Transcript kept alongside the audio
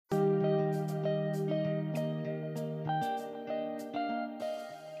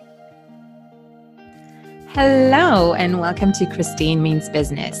Hello and welcome to Christine Means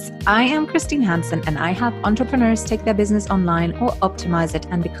Business. I am Christine Hansen and I help entrepreneurs take their business online or optimize it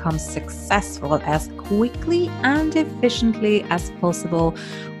and become successful as quickly and efficiently as possible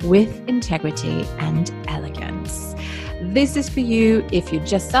with integrity and elegance. This is for you if you're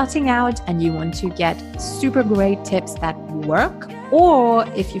just starting out and you want to get super great tips that work, or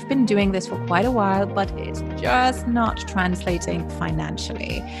if you've been doing this for quite a while but it's just not translating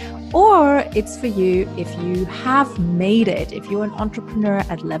financially. Or it's for you if you have made it, if you're an entrepreneur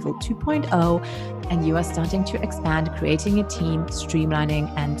at level 2.0 and you are starting to expand, creating a team, streamlining,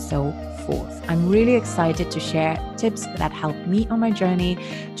 and so forth. I'm really excited to share tips that help me on my journey,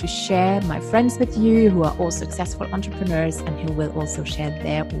 to share my friends with you who are all successful entrepreneurs and who will also share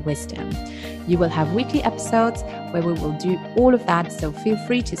their wisdom. You will have weekly episodes where we will do all of that, so feel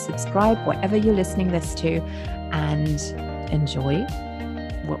free to subscribe wherever you're listening this to and enjoy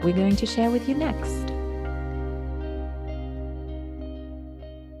what we're going to share with you next.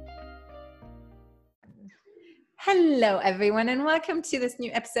 Hello, everyone, and welcome to this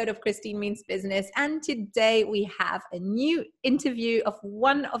new episode of Christine Means Business. And today we have a new interview of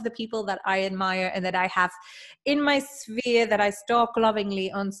one of the people that I admire and that I have in my sphere, that I stalk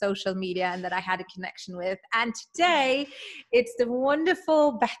lovingly on social media and that I had a connection with. And today it's the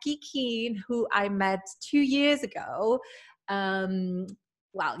wonderful Becky Keen, who I met 2 years ago.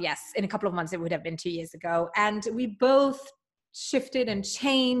 Well, yes, in a couple of months, it would have been 2 years ago. And we both shifted and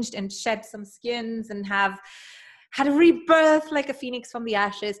changed and shed some skins and have had a rebirth like a phoenix from the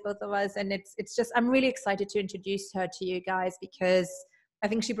ashes, both of us. And it's just, I'm really excited to introduce her to you guys because I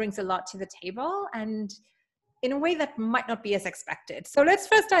think she brings a lot to the table and in a way that might not be as expected. So let's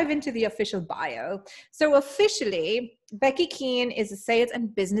first dive into the official bio. So officially, Becky Keen is a sales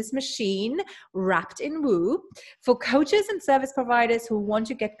and business machine wrapped in woo for coaches and service providers who want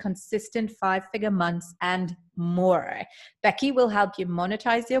to get consistent 5-figure months and more. Becky will help you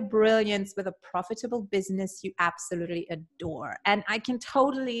monetize your brilliance with a profitable business you absolutely adore. And I can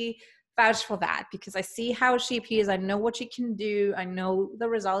totally vouch for that because I see how she appears. I know what she can do. I know the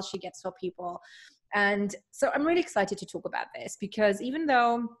results she gets for people. And so I'm really excited to talk about this because even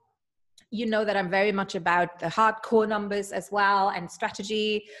though you know that I'm very much about the hardcore numbers as well and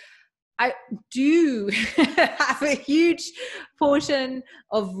strategy, I do have a huge portion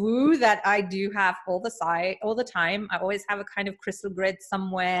of woo that I do have all the time. I always have a kind of crystal grid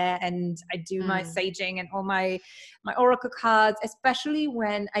somewhere and I do my saging and all my oracle cards, especially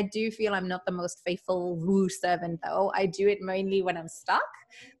when I do feel I'm not the most faithful woo servant though. I do it mainly when I'm stuck,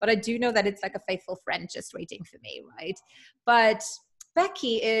 but I do know that it's like a faithful friend just waiting for me, right? But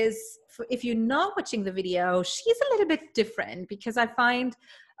Becky is, if you're not watching the video, she's a little bit different because I find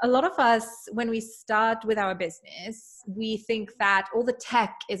a lot of us, when we start with our business, we think that all the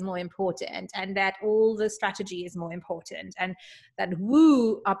tech is more important and that all the strategy is more important and that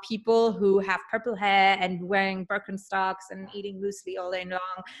woo are people who have purple hair and wearing Birkenstocks and eating loosely all day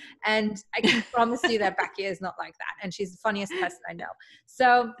long. And I can promise you that Becky is not like that. And she's the funniest person I know.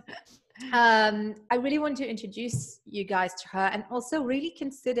 So I really want to introduce you guys to her and also really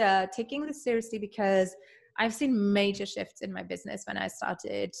consider taking this seriously because I've seen major shifts in my business when I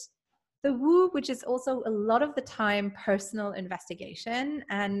started the woo, which is also a lot of the time personal investigation.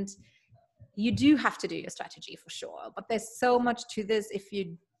 And you do have to do your strategy for sure, but there's so much to this. If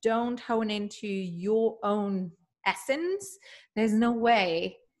you don't hone into your own essence, there's no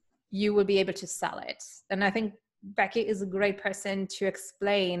way you will be able to sell it. And I think Becky is a great person to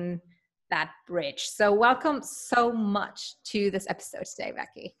explain that bridge. So welcome so much to this episode today,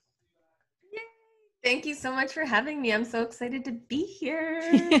 Becky. Thank you so much for having me. I'm so excited to be here.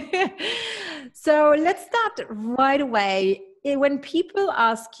 So let's start right away. When people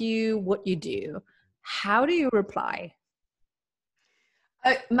ask you what you do, how do you reply?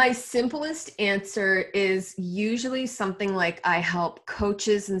 My simplest answer is usually something like I help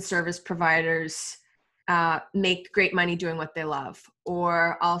coaches and service providers make great money doing what they love.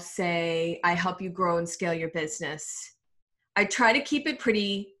 Or I'll say, I help you grow and scale your business. I try to keep it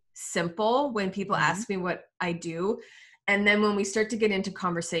pretty simple when people ask me what I do. And then when we start to get into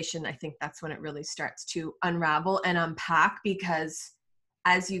conversation, I think that's when it really starts to unravel and unpack because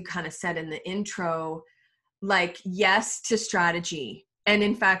as you kind of said in the intro, like yes to strategy. And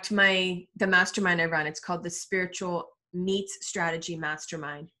in fact, the mastermind I run, it's called the Spiritual Meets Strategy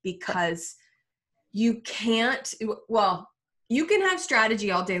Mastermind because you can't, you can have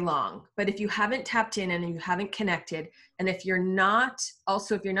strategy all day long, but if you haven't tapped in and you haven't connected, and if you're not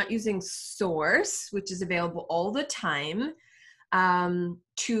using Source, which is available all the time,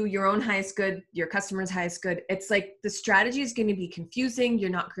 to your own highest good, your customer's highest good, it's like the strategy is going to be confusing. You're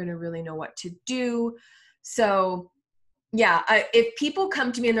not going to really know what to do. So yeah, if people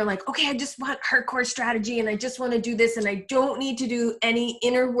come to me and they're like, okay, I just want hardcore strategy and I just want to do this and I don't need to do any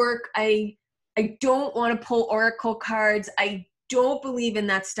inner work. I don't want to pull oracle cards. I don't believe in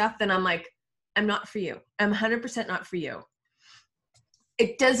that stuff. Then I'm like, I'm not for you. I'm 100% not for you.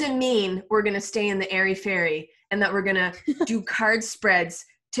 It doesn't mean we're going to stay in the airy fairy and that we're going to do card spreads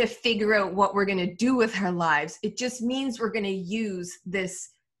to figure out what we're going to do with our lives. It just means we're going to use this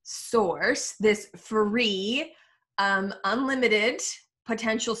source, this free, unlimited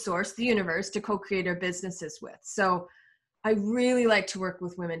potential source, the universe, to co-create our businesses with. So I really like to work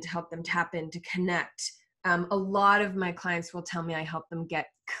with women to help them tap in, to connect. A lot of my clients will tell me I help them get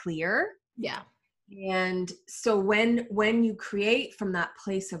clear. Yeah. And so when you create from that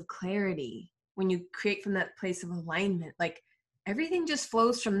place of clarity, when you create from that place of alignment, like everything just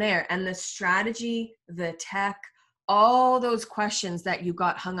flows from there. And the strategy, the tech, all those questions that you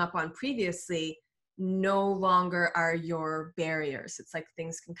got hung up on previously no longer are your barriers. It's like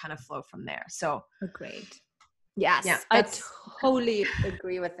things can kind of flow from there. So Agreed. Yes, yeah, I totally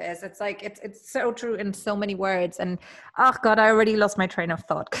agree with this. It's like, it's so true in so many words. And oh God, I already lost my train of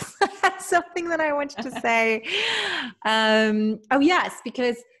thought because I had something that I wanted to say. Oh yes,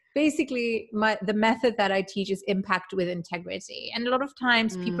 because basically the method that I teach is impact with integrity. And a lot of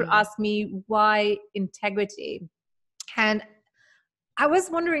times people ask me why integrity. And I was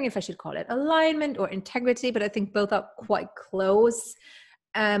wondering if I should call it alignment or integrity, but I think both are quite close.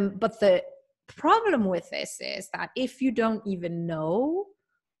 But the problem with this is that if you don't even know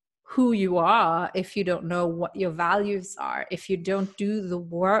who you are, if you don't know what your values are, if you don't do the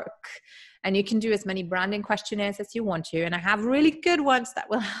work, and you can do as many branding questionnaires as you want to, and I have really good ones that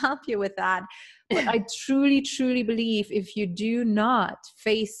will help you with that. But I truly, truly believe if you do not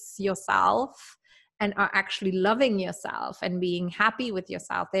face yourself and are actually loving yourself and being happy with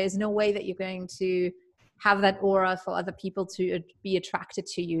yourself, there's no way that you're going to have that aura for other people to be attracted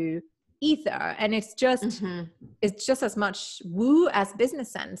to you either. And it's just as much woo as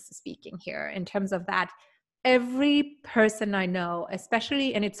business sense speaking here in terms of that. Every person I know,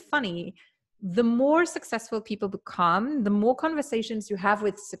 especially, and it's funny, the more successful people become, the more conversations you have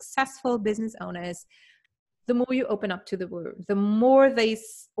with successful business owners, the more you open up to the world, the more they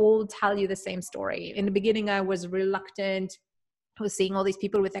all tell you the same story. In the beginning, I was reluctant. I was seeing all these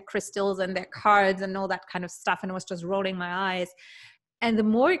people with their crystals and their cards and all that kind of stuff, and I was just rolling my eyes. And the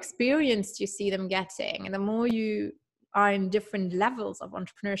more experienced you see them getting, and the more you are in different levels of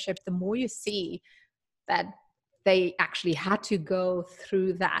entrepreneurship, the more you see that they actually had to go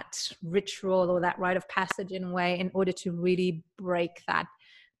through that ritual or that rite of passage in a way in order to really break that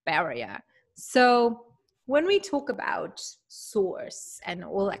barrier. So when we talk about source and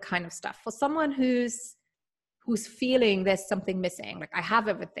all that kind of stuff, for someone who's feeling there's something missing, like I have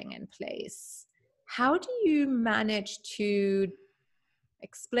everything in place, how do you manage to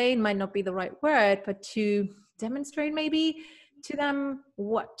explain, might not be the right word, but to demonstrate maybe to them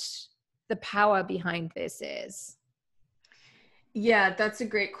what the power behind this is? Yeah, that's a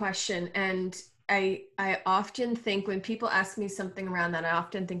great question. And I often think when people ask me something around that, I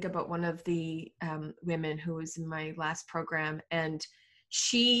often think about one of the women who was in my last program, and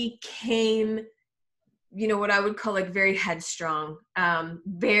she came, you know, what I would call like very headstrong,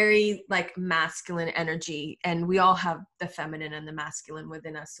 very like masculine energy. And we all have the feminine and the masculine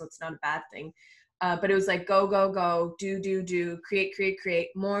within us, so it's not a bad thing. But it was like, go, go, go, do, create,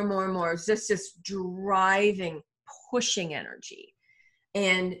 more. It's just driving, pushing energy.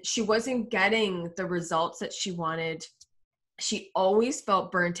 And she wasn't getting the results that she wanted. She always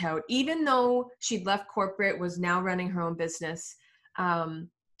felt burnt out, even though she'd left corporate, was now running her own business.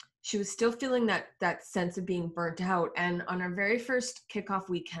 She was still feeling that sense of being burnt out. And on our very first kickoff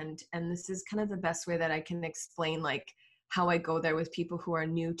weekend, and this is kind of the best way that I can explain like how I go there with people who are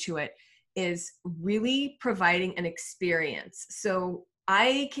new to it, is really providing an experience. So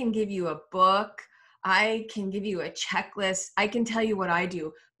I can give you a book, I can give you a checklist, I can tell you what I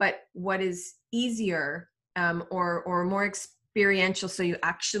do, but what is easier or more experiential, so you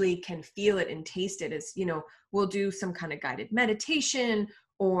actually can feel it and taste it, is, you know, we'll do some kind of guided meditation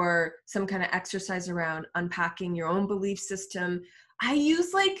or some kind of exercise around unpacking your own belief system. I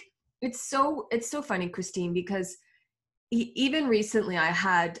use like, it's so funny, Christine, because even recently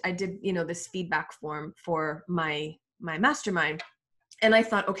I did, you know, this feedback form for my mastermind. And I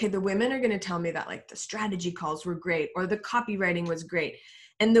thought, okay, the women are going to tell me that like the strategy calls were great or the copywriting was great.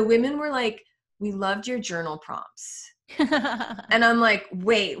 And the women were like, we loved your journal prompts. And I'm like,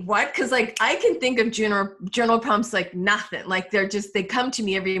 wait, what? Because like I can think of journal prompts like nothing. Like they come to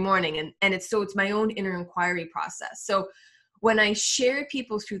me every morning, and it's my own inner inquiry process. So when I share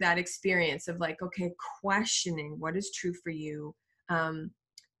people through that experience of like, okay, questioning what is true for you,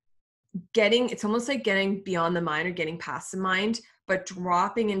 it's almost like getting beyond the mind or getting past the mind, but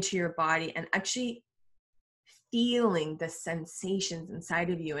dropping into your body and actually feeling the sensations inside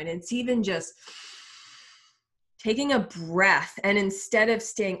of you. And it's even just taking a breath, and instead of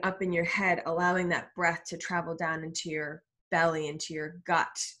staying up in your head, allowing that breath to travel down into your belly, into your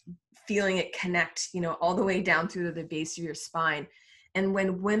gut, feeling it connect, all the way down through the base of your spine. And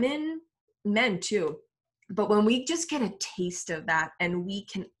when men too, but when we just get a taste of that and we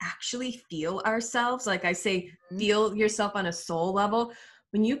can actually feel ourselves, like I say, feel yourself on a soul level,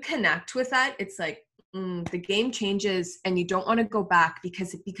 when you connect with that, it's like the game changes, and you don't want to go back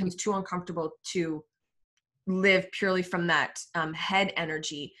because it becomes too uncomfortable to live purely from that head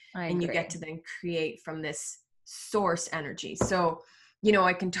energy. And you get to then create from this source energy. So,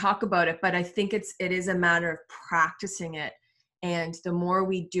 I can talk about it, but I think it is a matter of practicing it. And the more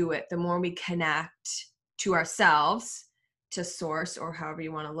we do it, the more we connect to ourselves, to source, or however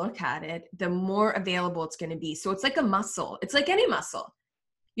you want to look at it, the more available it's going to be. So it's like a muscle. It's like any muscle.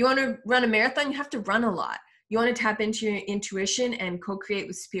 You want to run a marathon, you have to run a lot. You want to tap into your intuition and co-create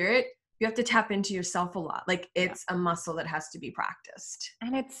with spirit, you have to tap into yourself a lot. Like it's a muscle that has to be practiced.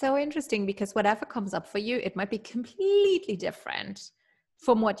 And it's so interesting because whatever comes up for you, it might be completely different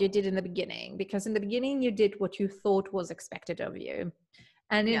from what you did in the beginning. Because in the beginning, you did what you thought was expected of you.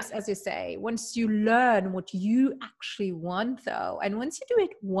 And it's, as you say, once you learn what you actually want though, and once you do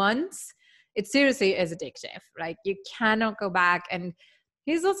it once, it seriously is addictive. Like you cannot go back. And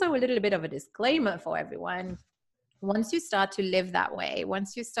here's also a little bit of a disclaimer for everyone. Once you start to live that way,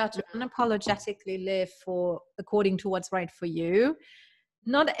 once you start to unapologetically live according to what's right for you,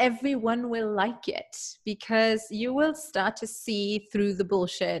 not everyone will like it, because you will start to see through the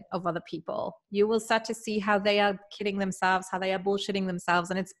bullshit of other people. You will start to see how they are kidding themselves, how they are bullshitting themselves,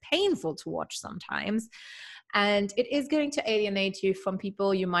 and it's painful to watch sometimes. And it is going to alienate you from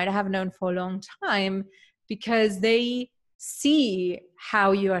people you might have known for a long time, because they see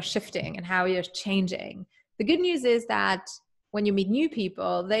how you are shifting and how you're changing. The good news is that when you meet new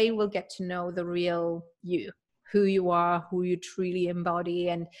people, they will get to know the real you, who you are, who you truly embody.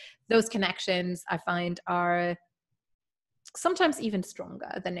 And those connections, I find, are sometimes even stronger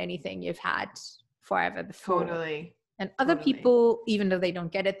than anything you've had forever before. Totally. And other people, even though they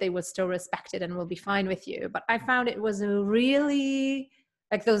don't get it, they will still respect it and will be fine with you. But I found it was a really,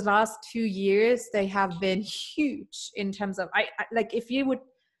 like those last 2 years, they have been huge in terms of,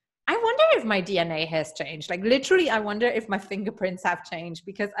 I wonder if my DNA has changed. Like literally, I wonder if my fingerprints have changed,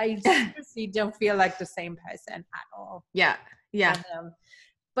 because I seriously don't feel like the same person at all. Yeah.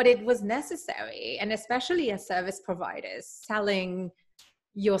 But it was necessary. And especially as service providers, selling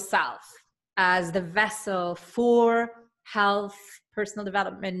yourself as the vessel for health, personal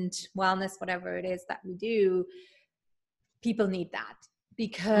development, wellness, whatever it is that we do, people need that,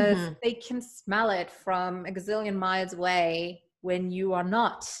 because they can smell it from a gazillion miles away when you are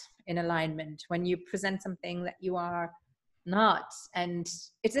not in alignment, when you present something that you are not. And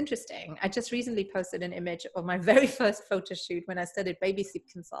it's interesting. I just recently posted an image of my very first photo shoot when I studied baby sleep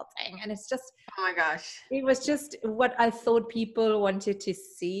consulting. And it's just, oh my gosh, it was just what I thought people wanted to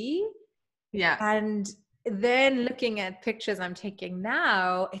see. Yeah. And then looking at pictures I'm taking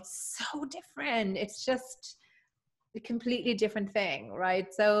now, it's so different. It's just a completely different thing,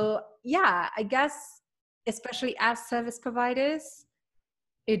 right? So yeah, I guess, especially as service providers,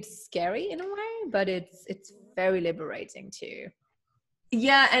 it's scary in a way, but it's very liberating too.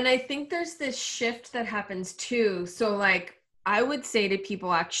 Yeah. And I think there's this shift that happens too. So like, I would say to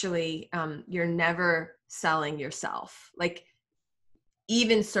people, actually, you're never selling yourself. Like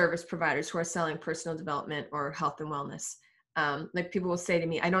even service providers who are selling personal development or health and wellness, like people will say to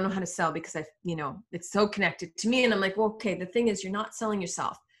me, I don't know how to sell because it's so connected to me. And I'm like, well, okay, the thing is, you're not selling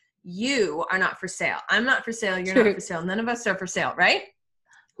yourself. You are not for sale. I'm not for sale. You're not for sale. None of us are for sale, right?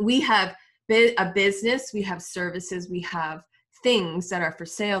 We have a business, we have services, we have things that are for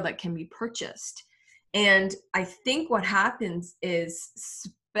sale that can be purchased. And I think what happens is,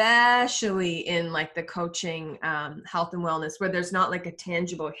 especially in like the coaching, health and wellness, where there's not like a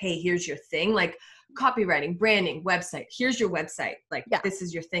tangible, hey, here's your thing, like copywriting, branding, website, here's your website. Like this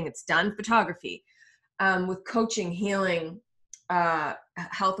is your thing. It's done. Photography, with coaching, healing,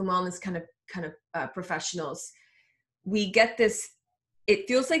 health and wellness kind of professionals, we get this, it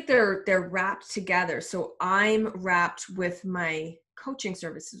feels like they're wrapped together. So I'm wrapped with my coaching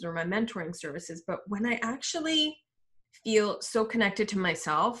services or my mentoring services. But when I actually feel so connected to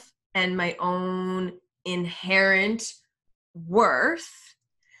myself and my own inherent worth,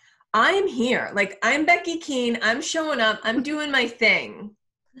 I'm here. Like, I'm Becky Keen. I'm showing up. I'm doing my thing.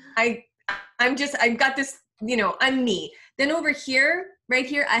 I've got this, I'm me. Then over here, right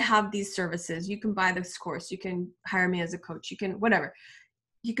here, I have these services. You can buy this course. You can hire me as a coach. You can, whatever.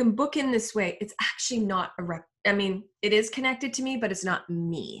 You can book in this way. It's actually not it is connected to me, but it's not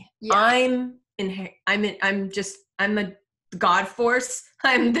me. Yeah. I'm a God force.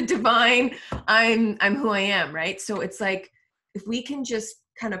 I'm the divine. I'm who I am. Right. So it's like, if we can just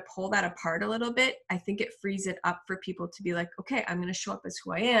kind of pull that apart a little bit, I think it frees it up for people to be like, okay, I'm going to show up as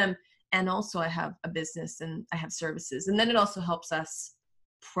who I am. And also I have a business and I have services. And then it also helps us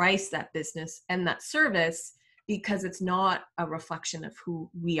price that business and that service, because it's not a reflection of who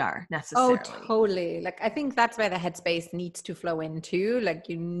we are necessarily. Oh, totally. Like, I think that's where the headspace needs to flow into. Like,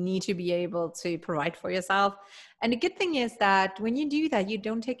 you need to be able to provide for yourself. And the good thing is that when you do that, you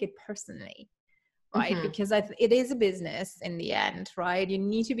don't take it personally, right? Mm-hmm. Because it is a business in the end, right? You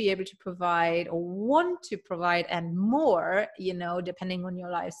need to be able to provide, or want to provide, and more, depending on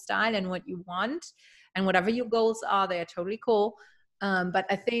your lifestyle and what you want. And whatever your goals are, they're totally cool. But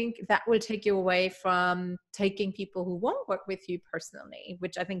I think that will take you away from taking people who won't work with you personally,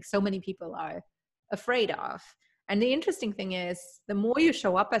 which I think so many people are afraid of. And the interesting thing is, the more you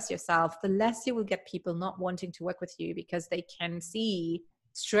show up as yourself, the less you will get people not wanting to work with you, because they can see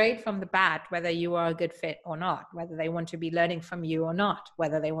straight from the bat whether you are a good fit or not, whether they want to be learning from you or not,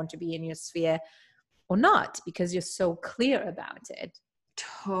 whether they want to be in your sphere or not, because you're so clear about it.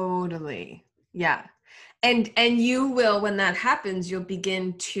 Totally. Yeah. And you will, when that happens, you'll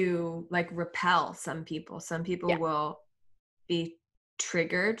begin to like repel some people. Some people will be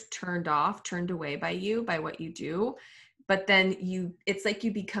triggered, turned off, turned away by what you do. But then it's like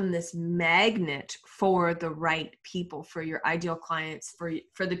you become this magnet for the right people, for your ideal clients,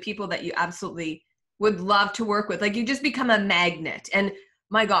 for the people that you absolutely would love to work with. Like, you just become a magnet. And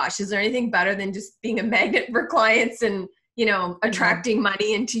my gosh, is there anything better than just being a magnet for clients and, attracting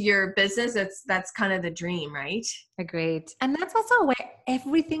money into your business? That's kind of the dream, right? Agreed. And that's also where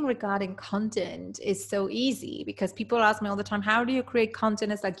everything regarding content is so easy, because people ask me all the time, how do you create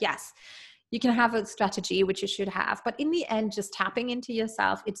content? It's like, yes, you can have a strategy, which you should have. But in the end, just tapping into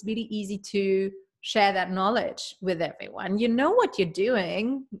yourself, it's really easy to share that knowledge with everyone. You know what you're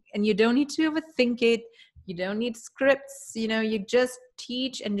doing, and you don't need to overthink it. You don't need scripts. You just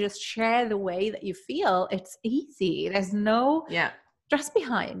teach and just share the way that you feel. It's easy. There's no stress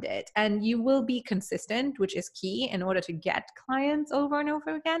behind it, and you will be consistent, which is key in order to get clients over and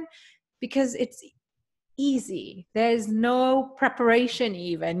over again, because it's easy. There's no preparation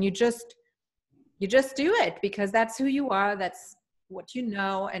even. You just do it because that's who you are, that's what you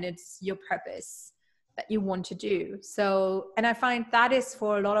know, and it's your purpose that you want to do. So, and I find that is,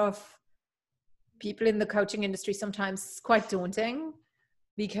 for a lot of people in the coaching industry, sometimes quite daunting,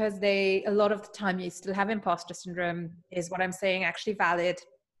 because a lot of the time you still have imposter syndrome. Is what I'm saying actually valid?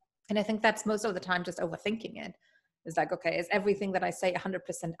 And I think that's most of the time just overthinking it. It's like, okay, is everything that I say 100%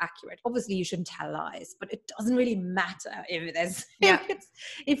 accurate? Obviously you shouldn't tell lies, but it doesn't really matter if there's,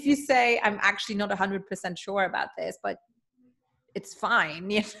 if you say, I'm actually not 100% sure about this, but it's fine.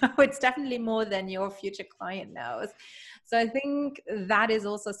 It's definitely more than your future client knows. So I think that is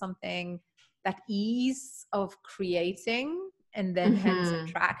also something, that ease of creating and then hence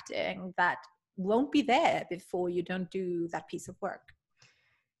attracting, that won't be there before you don't do that piece of work.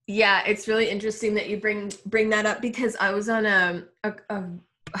 Yeah, it's really interesting that you bring that up, because I was on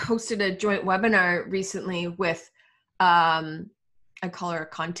hosted a joint webinar recently with I call her a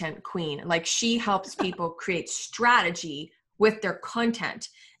content queen. Like, she helps people create strategy with their content,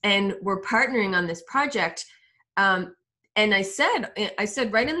 and we're partnering on this project. And I said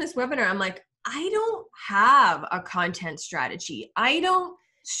right in this webinar, I'm like, I don't have a content strategy. I don't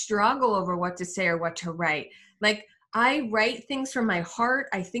struggle over what to say or what to write. Like, I write things from my heart.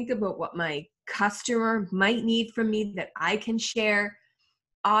 I think about what my customer might need from me that I can share.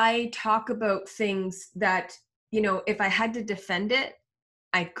 I talk about things that, if I had to defend it,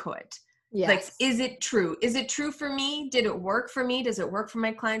 I could. Yes. Like, is it true? Is it true for me? Did it work for me? Does it work for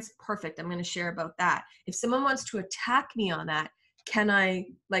my clients? Perfect. I'm going to share about that. If someone wants to attack me on that, can I,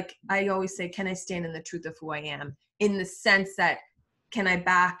 like I always say, can I stand in the truth of who I am? In the sense that, can I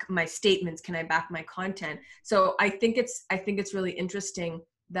back my statements? Can I back my content? So I think it's really interesting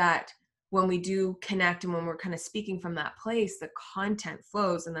that when we do connect and when we're kind of speaking from that place, the content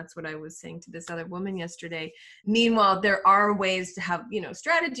flows. And that's what I was saying to this other woman yesterday. Meanwhile, there are ways to have,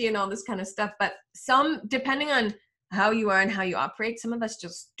 strategy and all this kind of stuff, but some, depending on how you are and how you operate, some of us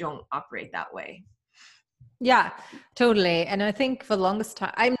just don't operate that way. Yeah, totally. And I think for the longest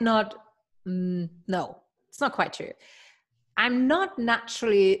time, no, it's not quite true. I'm not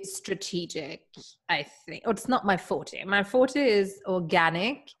naturally strategic, I think. Or it's not my forte. My forte is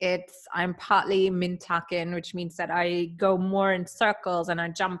organic. I'm partly Mintakin, which means that I go more in circles and I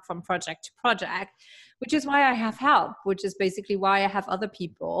jump from project to project, which is why I have help, which is basically why I have other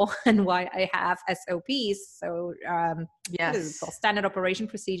people and why I have SOPs. So what is it called? Yes. Standard operation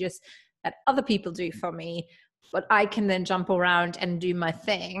procedures that other people do for me. But I can then jump around and do my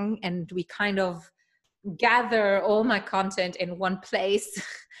thing. And we kind of gather all my content in one place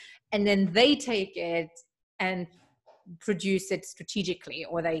and then they take it and produce it strategically,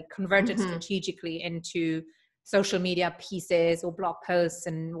 or they convert it strategically into social media pieces or blog posts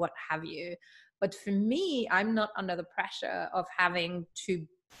and what have you. But for me, I'm not under the pressure of having to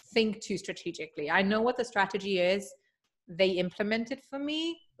think too strategically. I know what the strategy is. They implement it for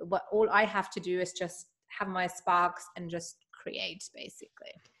me, but all I have to do is just have my sparks and just create,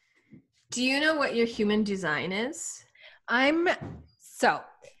 basically. Do you know what your human design is? I'm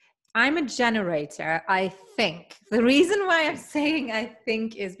a generator, I think. The reason why I'm saying I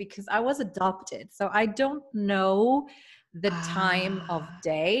think is because I was adopted. So I don't know the time of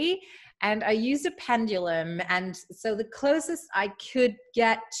day. And I use a pendulum. And so the closest I could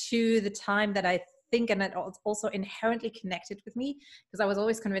get to the time that I think, and it also inherently connected with me, because I was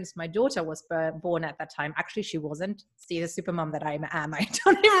always convinced my daughter was born at that time. Actually, she wasn't. See, the super mom that I am, I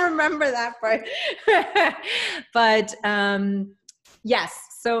don't even remember that part. But yes,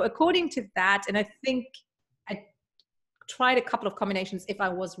 so according to that, and I think I tried a couple of combinations if I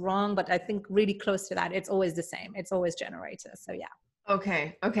was wrong, but I think really close to that, it's always the same. It's always generator. So yeah.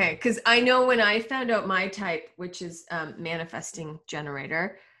 Okay. Because I know when I found out my type, which is manifesting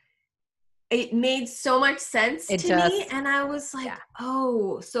generator, it made so much sense to me, and I was like,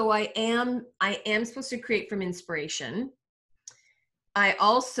 oh, so I am supposed to create from inspiration. I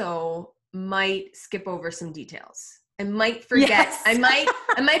also might skip over some details. I might forget. Yes.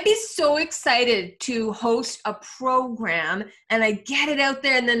 I might be so excited to host a program and I get it out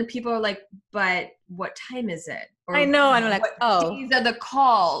there and then people are like, but what time is it? Or I know. And I'm like, these are the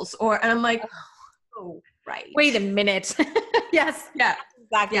calls. And I'm like, oh, right. Wait a minute. Yes. Yeah.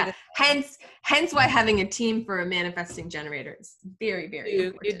 Exactly. Yeah. Hence why having a team for a manifesting generator is very, very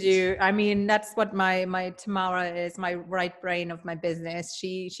important. You do. I mean, that's what my Tamara is, my right brain of my business.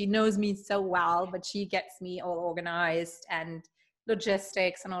 She knows me so well, but she gets me all organized and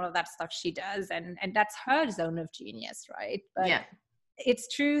logistics and all of that stuff she does. And that's her zone of genius, right? But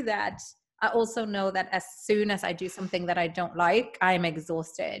it's true that I also know that as soon as I do something that I don't like, I'm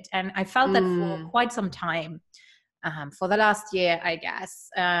exhausted. And I felt that for quite some time. For the last year, I guess,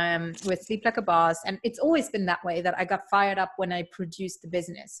 with Sleep Like a Boss. And it's always been that way, that I got fired up when I produced the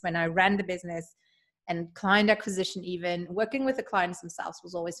business, when I ran the business, and client acquisition. Even working with the clients themselves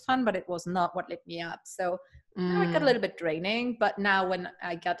was always fun, but it was not what lit me up. So it got a little bit draining. But now when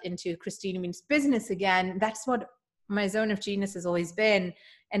I got into Christine Means Business again, that's what my zone of genius has always been.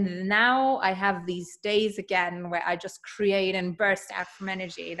 And now I have these days again where I just create and burst out from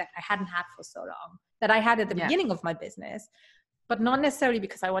energy that I hadn't had for so long, that I had at the beginning of my business, but not necessarily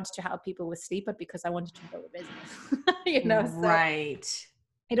because I wanted to help people with sleep, but because I wanted to grow a business. So right.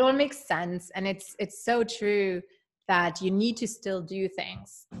 It all makes sense. And it's so true that you need to still do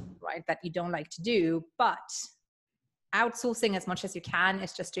things, right, that you don't like to do, but outsourcing as much as you can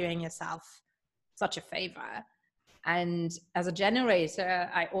is just doing yourself such a favor. And as a generator,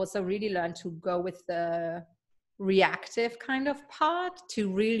 I also really learned to go with the reactive kind of part,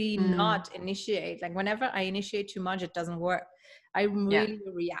 to really not initiate. Like whenever I initiate too much, it doesn't work. I'm really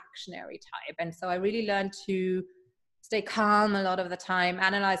a reactionary type. And so I really learned to stay calm a lot of the time,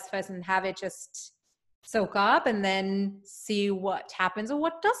 analyze first and have it just soak up and then see what happens or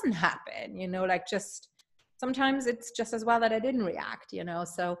what doesn't happen, like just sometimes it's just as well that I didn't react,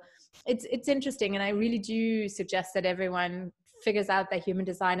 so it's interesting. And I really do suggest that everyone figures out their human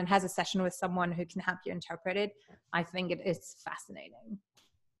design and has a session with someone who can help you interpret it. I think it is fascinating.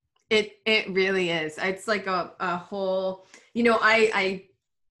 It really is. It's like a whole, I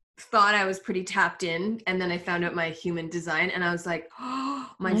thought I was pretty tapped in, and then I found out my human design and I was like, oh,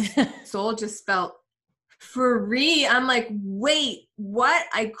 my soul just felt free. I'm like, wait, what?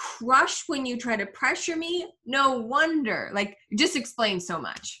 I crush when you try to pressure me? No wonder. Like, it just explains so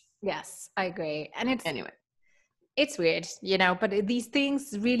much. Yes, I agree. And it's weird, but these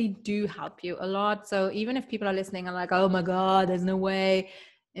things really do help you a lot. So even if people are listening and like, oh my God, there's no way,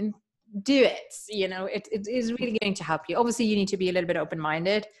 and do it, it is really going to help you. Obviously you need to be a little bit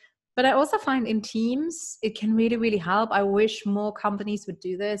open-minded, but I also find in teams, it can really, really help. I wish more companies would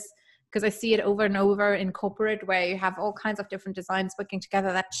do this, because I see it over and over in corporate, where you have all kinds of different designs working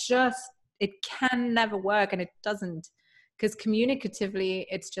together that it can never work, and it doesn't because communicatively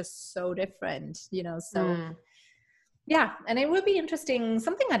it's just so different, so yeah. And it would be interesting.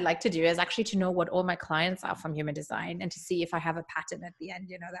 Something I'd like to do is actually to know what all my clients are from human design and to see if I have a pattern at the end,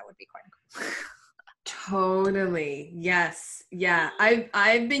 that would be quite cool. Totally. Yes. Yeah.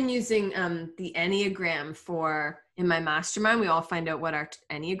 I've been using the Enneagram in my mastermind. We all find out what our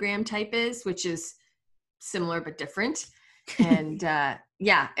Enneagram type is, which is similar but different. And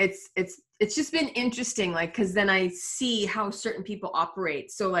yeah, it's just been interesting, like, because then I see how certain people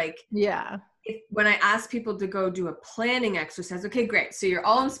operate. So like, yeah, when I ask people to go do a planning exercise, okay, great. So you're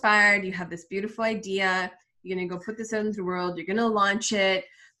all inspired. You have this beautiful idea. You're going to go put this out into the world. You're going to launch it.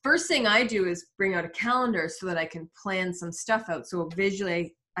 First thing I do is bring out a calendar so that I can plan some stuff out. So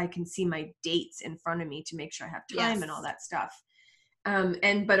visually I can see my dates in front of me to make sure I have time and all that stuff.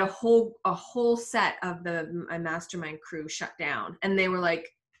 But a whole set of my mastermind crew shut down, and they were like,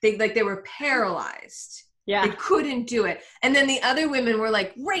 they were paralyzed. Yeah. They couldn't do it. And then the other women were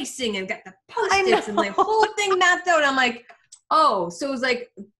like racing and got the Post-its and the whole thing mapped out. I'm like, oh, so it was like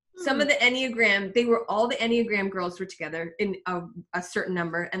some of the Enneagram, all the Enneagram girls were together in a certain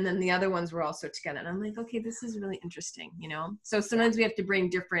number. And then the other ones were also together. And I'm like, okay, this is really interesting, So sometimes we have to bring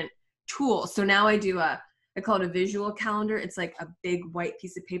different tools. So now I call it a visual calendar. It's like a big white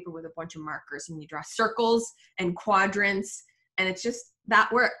piece of paper with a bunch of markers, and you draw circles and quadrants. And it's just,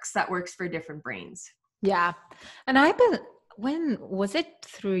 that works for different brains. Yeah. And when was it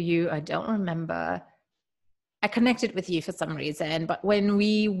through you? I don't remember. I connected with you for some reason, but when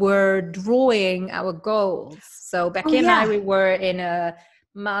we were drawing our goals, so Becky and I, we were in it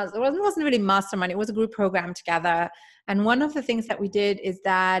wasn't really mastermind. It was a group program together. And one of the things that we did is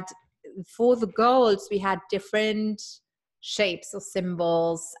that for the goals, we had different shapes or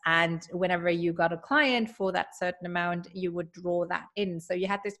symbols, and whenever you got a client for that certain amount, you would draw that in. So you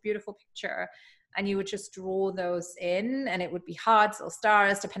had this beautiful picture and you would just draw those in, and it would be hearts or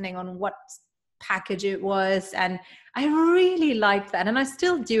stars depending on what package it was. And I really liked that, and I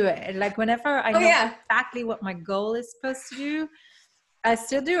still do it. Like whenever I know exactly what my goal is supposed to do, I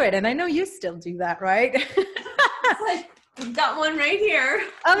still do it. And I know you still do that, right? We've got one right here.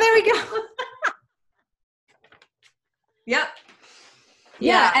 Oh, there we go. Yep.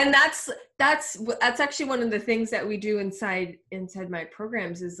 Yeah. And that's actually one of the things that we do inside my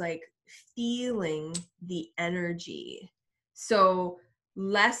programs is like feeling the energy. So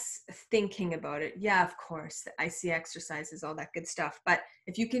less thinking about it. Yeah, of course, the IC exercises, all that good stuff. But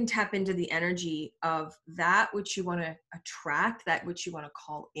if you can tap into the energy of that which you want to attract, that which you want to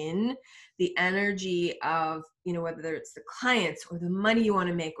call in, the energy of, whether it's the clients or the money you want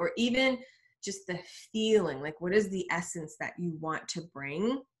to make, or even just the feeling, like what is the essence that you want to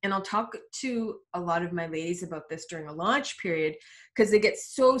bring? And I'll talk to a lot of my ladies about this during a launch period, because they get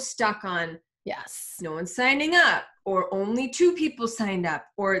so stuck on, no one's signing up, or only 2 people signed up,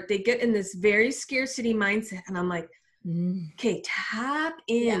 or they get in this very scarcity mindset. And I'm like, okay, tap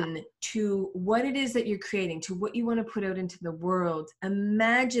in to what it is that you're creating, to what you want to put out into the world.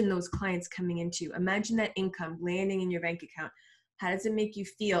 Imagine those clients coming into, imagine that income landing in your bank account. How does it make you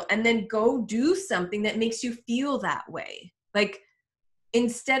feel? And then go do something that makes you feel that way. Like,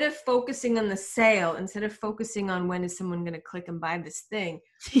 instead of focusing on the sale, instead of focusing on when is someone going to click and buy this thing,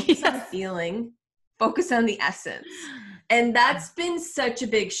 focus on the feeling, focus on the essence. And that's been such a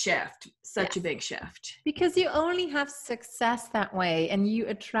big shift, a big shift. Because you only have success that way, and you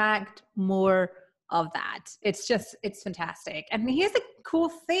attract more of that. It's fantastic. And here's the cool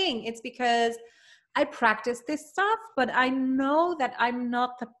thing. It's because I practice this stuff, but I know that I'm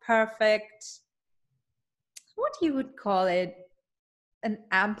not the perfect, what you would call it, an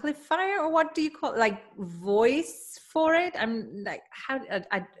amplifier, or what do you call it? Like voice for it? I'm like,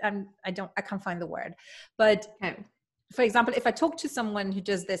 I can't find the word. But for example, if I talk to someone who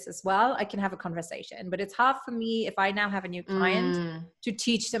does this as well, I can have a conversation, but it's hard for me if I now have a new client to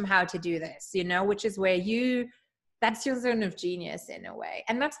teach them how to do this, which is where that's your zone of genius in a way.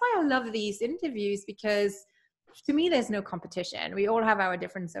 And that's why I love these interviews, because to me, there's no competition. We all have our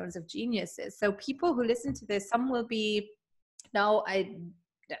different zones of geniuses. So people who listen to this, some will be, no,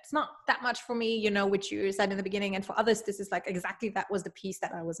 that's not that much for me, which you said in the beginning. And for others, this is like exactly that was the piece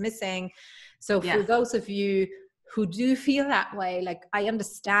that I was missing. So for those of you who do feel that way, like, I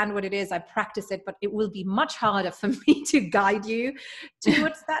understand what it is, I practice it, but it will be much harder for me to guide you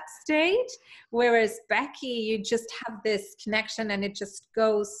towards that state. Whereas Becky, you just have this connection and it just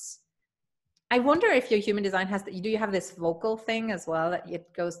goes. I wonder if your human design do you have this vocal thing as well, that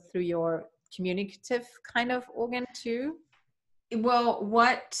it goes through your communicative kind of organ too? Well,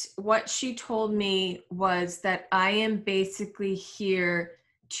 what she told me was that I am basically here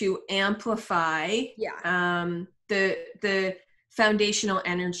to amplify the foundational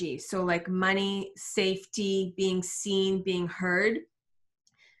energy. So like money, safety, being seen, being heard.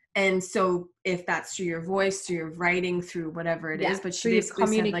 And so if that's through your voice, through your writing, through whatever it is, but she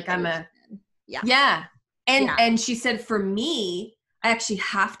basically said like, yeah. And she said, for me, I actually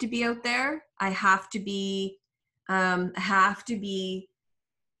have to be out there. I have to be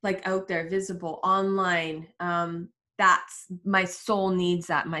like out there, visible, online. That's my soul needs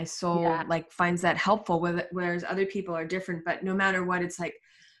that. My soul like finds that helpful, whereas other people are different. But no matter what, it's like,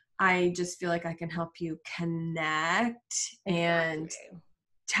 I just feel like I can help you connect and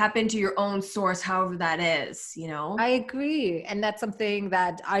tap into your own source, however that is, you know? I agree. And that's something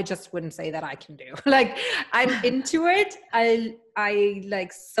that I just wouldn't say that I can do. Like, I'm into it. I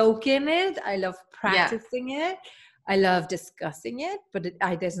like soak in it. I love practicing it. I love discussing it, but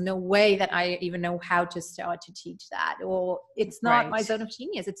there's no way that I even know how to start to teach that, or it's not my zone of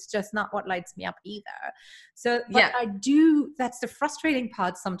genius. It's just not what lights me up either. So, but that's the frustrating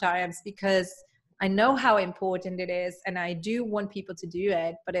part sometimes, because I know how important it is and I do want people to do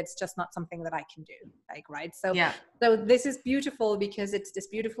it, but it's just not something that I can do. Like, right. So this is beautiful, because it's this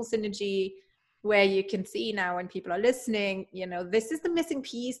beautiful synergy where you can see now when people are listening, you know, this is the missing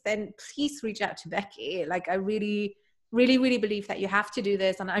piece, then please reach out to Becky. Like, I really, really, really believe that you have to do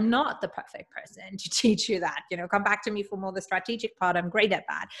this. And I'm not the perfect person to teach you that, you know, come back to me for more the strategic part. I'm great at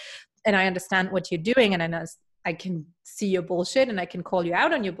that. And I understand what you're doing. And I know I can see your bullshit and I can call you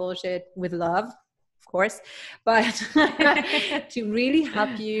out on your bullshit with love, of course, but to really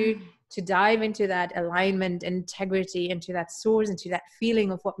help you to dive into that alignment, integrity, into that source, into that feeling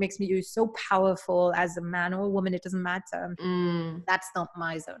of what makes you so powerful as a man or a woman, it doesn't matter. That's not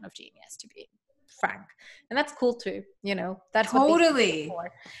my zone of genius, to be frank. And that's cool too, you know, that's totally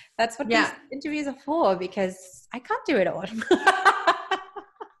what that's what these interviews are for, because I can't do it all.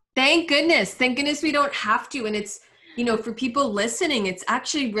 Thank goodness we don't have to. And it's, you know, for people listening, it's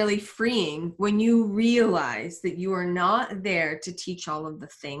actually really freeing when you realize that you are not there to teach all of the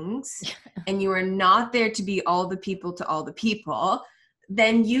things and you are not there to be all the people to all the people.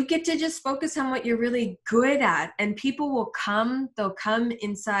 Then you get to just focus on what you're really good at, and people will come, they'll come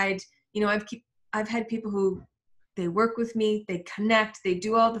inside. You know, I've had people who, they work with me, they connect, they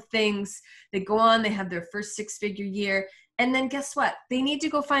do all the things, they go on, they have their first 6-figure year. And then guess what? They need to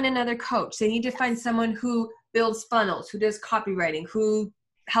go find another coach. They need to find someone who builds funnels, who does copywriting, who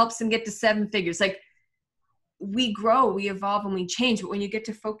helps them get to 7 figures. Like, we grow, we evolve, and we change. But when you get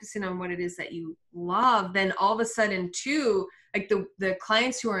to focusing on what it is that you love, then all of a sudden too, like the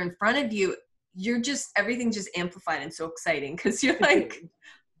clients who are in front of you, everything's just amplified and so exciting, because you're like,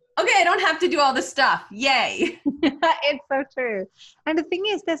 okay, I don't have to do all this stuff. Yay. It's so true. And the thing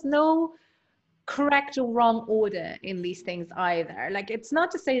is, there's no correct or wrong order in these things either. Like, it's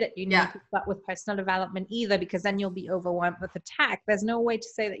not to say that you need to start with personal development either, because then you'll be overwhelmed with the tech. There's no way to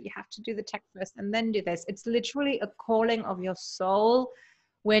say that you have to do the tech first and then do this. It's literally a calling of your soul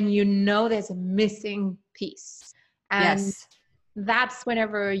when you know there's a missing piece. And that's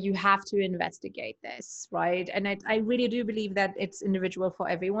whenever you have to investigate this, right? And I really do believe that it's individual for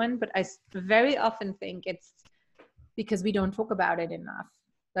everyone, but I very often think it's because we don't talk about it enough.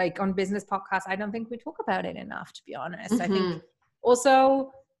 Like, on business podcasts, I don't think we talk about it enough, to be honest. I think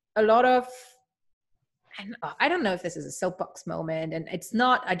also a lot of, I don't know if this is a soapbox moment, and it's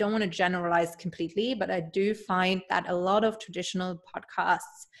not, I don't want to generalize completely, but I do find that a lot of traditional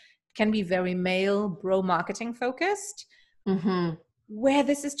podcasts can be very male, bro marketing focused, where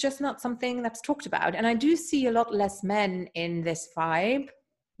this is just not something that's talked about. And I do see a lot less men in this vibe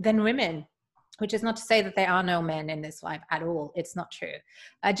than women, which is not to say that there are no men in this vibe at all. It's not true.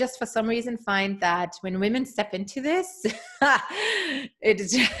 I just, for some reason, find that when women step into this,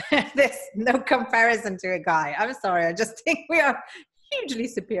 there's no comparison to a guy. I'm sorry. I just think we are hugely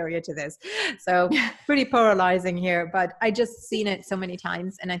superior to this. So pretty polarizing here, but I just seen it so many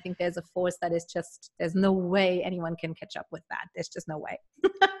times. And I think there's a force that is just, there's no way anyone can catch up with that. There's just no way.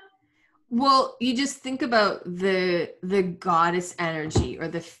 Well, you just think about the goddess energy or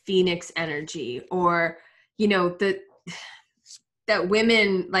the phoenix energy, or, you know, that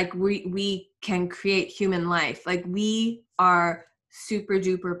women, like, we can create human life. Like, we are super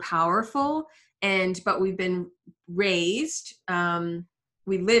duper powerful, but we've been raised,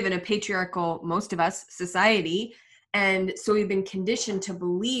 we live in a patriarchal, most of us, society. And so we've been conditioned to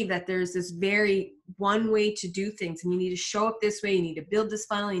believe that there's this very one way to do things, and you need to show up this way, you need to build this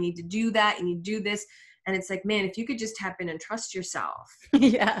funnel, you need to do that, you need to do this. And it's like, man, if you could just tap in and trust yourself,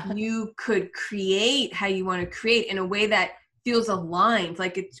 you could create how you want to create in a way that feels aligned,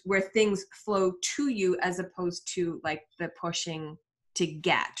 like it's where things flow to you, as opposed to like the pushing to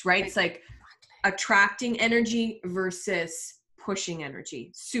get, right? It's like, attracting energy versus pushing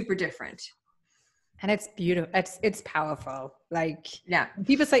energy. Super different. And it's beautiful. It's powerful. Like, yeah, when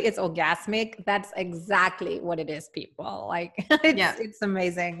people say it's orgasmic, that's exactly what it is, people. Like, it's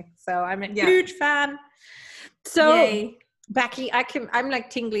amazing. So I'm a huge fan. So yay. Becky, I'm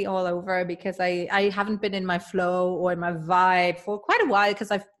like tingly all over because I haven't been in my flow or in my vibe for quite a while because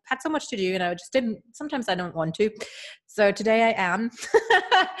I've had so much to do and I just sometimes I don't want to. So today I am.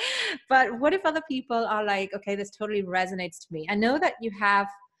 But what if other people are like, okay, this totally resonates to me. I know that you have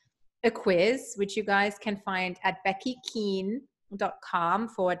a quiz, which you guys can find at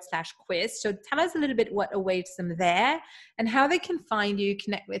beckykeen.com/quiz. So tell us a little bit what awaits them there and how they can find you,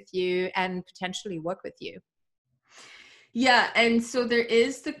 connect with you, and potentially work with you. Yeah, and so there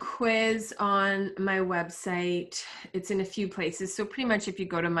is the quiz on my website. It's in a few places. So pretty much if you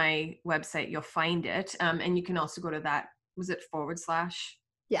go to my website, you'll find it. And you can also go to that, was it /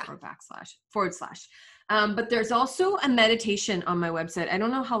 Yeah. or // but there's also a meditation on my website. I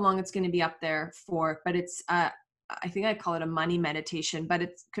don't know how long it's going to be up there for, but it's, I think I call it a money meditation, but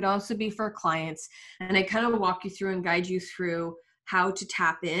it could also be for clients. And I kind of walk you through and guide you through how to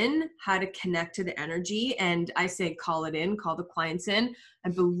tap in, how to connect to the energy. And I say, call the clients in. I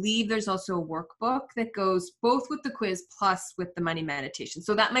believe there's also a workbook that goes both with the quiz plus with the money meditation.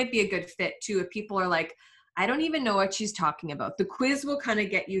 So that might be a good fit too. If people are like, I don't even know what she's talking about. The quiz will kind of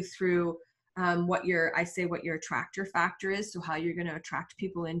get you through what your attractor factor is. So how you're going to attract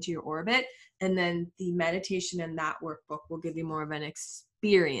people into your orbit. And then the meditation and that workbook will give you more of an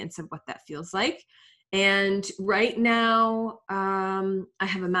experience of what that feels like. And right now, I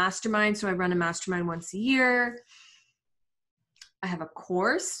have a mastermind. So I run a mastermind once a year. I have a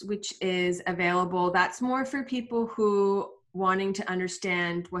course, which is available. That's more for people who wanting to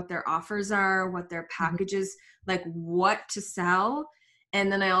understand what their offers are, what their packages, like what to sell. And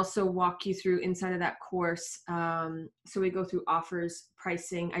then I also walk you through inside of that course. So we go through offers,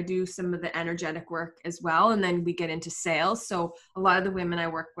 pricing. I do some of the energetic work as well. And then we get into sales. So a lot of the women I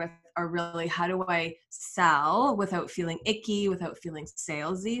work with are really, how do I sell without feeling icky, without feeling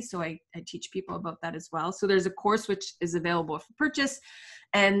salesy? So I teach people about that as well. So there's a course which is available for purchase.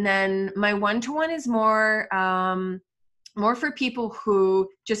 And then my one-to-one is more for people who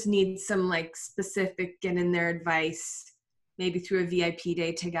just need some like specific get in their advice, maybe through a VIP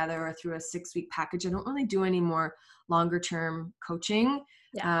day together or through a 6-week package. I don't really do any more longer term coaching.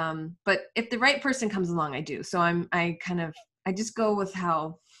 Yeah. But if the right person comes along, I do. So I just go with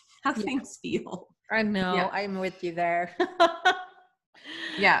how things feel. I know. I'm with you there.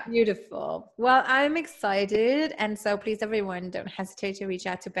 Yeah. Beautiful. Well, I'm excited. And so please, everyone, don't hesitate to reach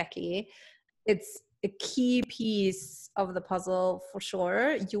out to Becky. It's a key piece of the puzzle for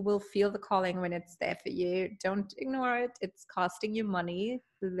sure. You will feel the calling when it's there for you. Don't ignore it. It's costing you money,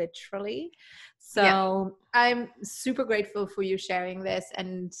 literally. So I'm super grateful for you sharing this.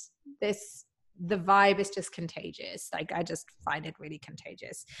 And the vibe is just contagious. Like, I just find it really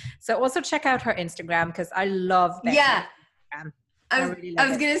contagious. So also check out her Instagram because I love Becky. Yeah. Instagram. I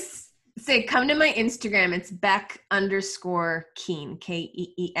was going to say, come to my Instagram. It's Beck_Keen,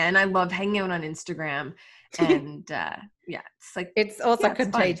 Keen. I love hanging out on Instagram. And it's like, it's also it's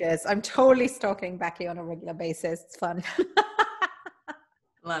contagious. Fun. I'm totally stalking Becky on a regular basis. It's fun.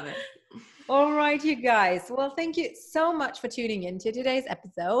 Love it. All right, you guys. Well, thank you so much for tuning into today's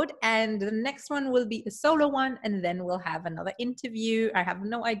episode. And the next one will be a solo one, and then we'll have another interview. I have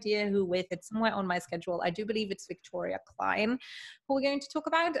no idea who with. It's somewhere on my schedule. I do believe it's Victoria Klein who we're going to talk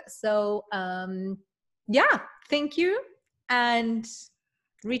about. So, thank you. And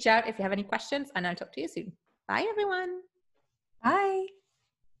reach out if you have any questions, and I'll talk to you soon. Bye, everyone. Bye.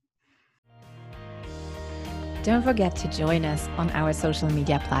 Don't forget to join us on our social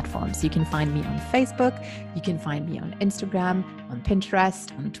media platforms. You can find me on Facebook, you can find me on Instagram, on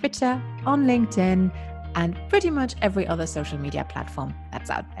Pinterest, on Twitter, on LinkedIn, and pretty much every other social media platform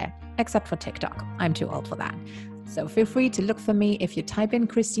that's out there, except for TikTok. I'm too old for that. So feel free to look for me. If you type in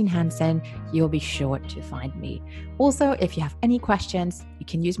Christine Hansen, you'll be sure to find me. Also, if you have any questions, you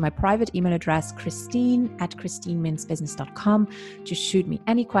can use my private email address, christine@christinemeansbusiness.com, to shoot me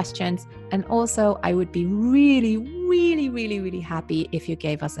any questions. And also, I would be really, really, really, really happy if you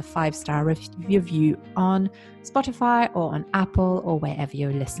gave us a 5-star review on Spotify or on Apple or wherever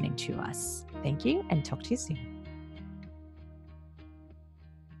you're listening to us. Thank you and talk to you soon.